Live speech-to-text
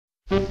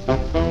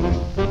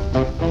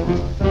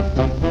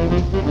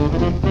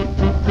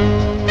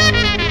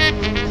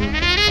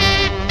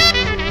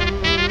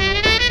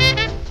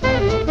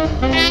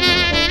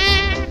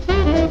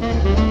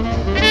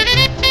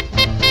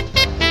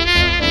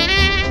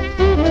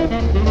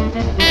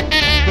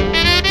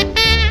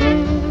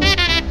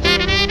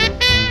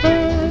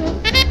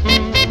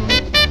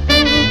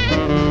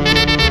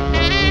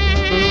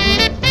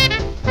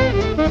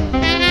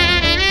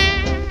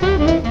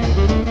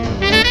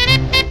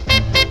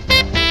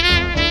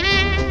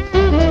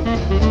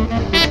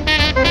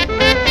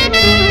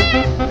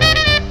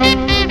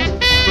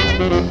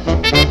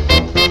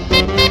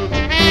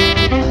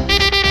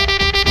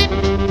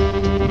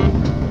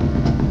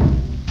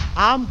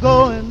I'm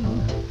going,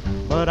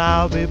 but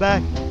I'll be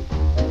back.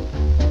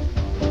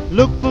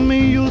 Look for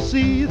me, you'll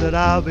see that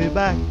I'll be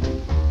back.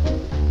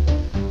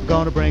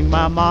 Gonna bring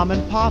my mom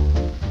and pop,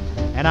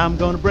 and I'm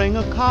gonna bring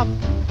a cop.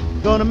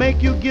 Gonna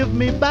make you give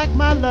me back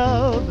my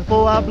love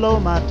before I blow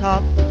my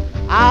top.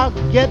 I'll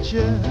get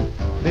you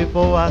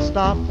before I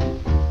stop.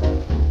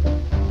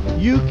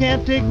 You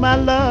can't take my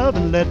love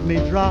and let me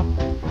drop.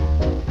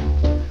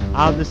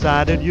 I've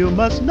decided you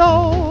must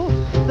know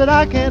that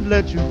I can't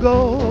let you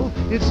go.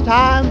 It's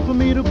time for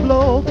me to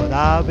blow, but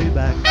I'll be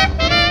back.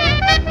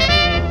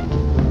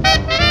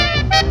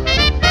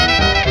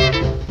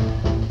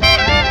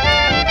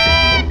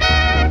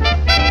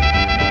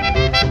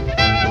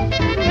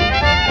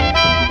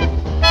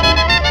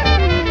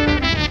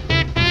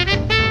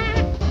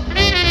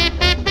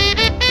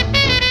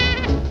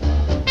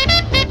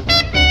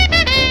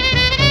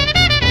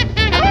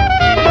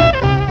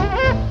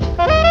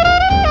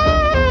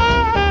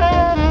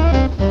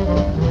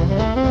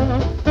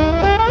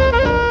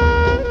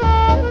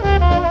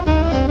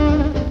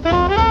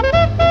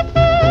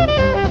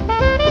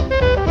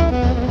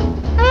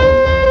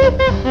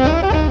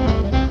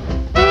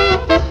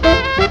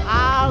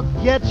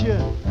 Get you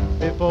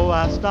before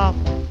I stop.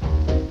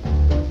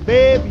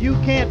 Babe, you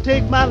can't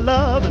take my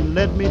love and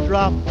let me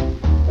drop.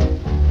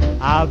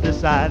 I've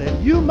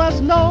decided you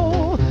must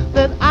know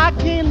that I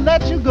can't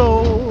let you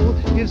go.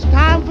 It's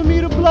time for me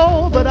to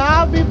blow, but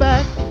I'll be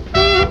back.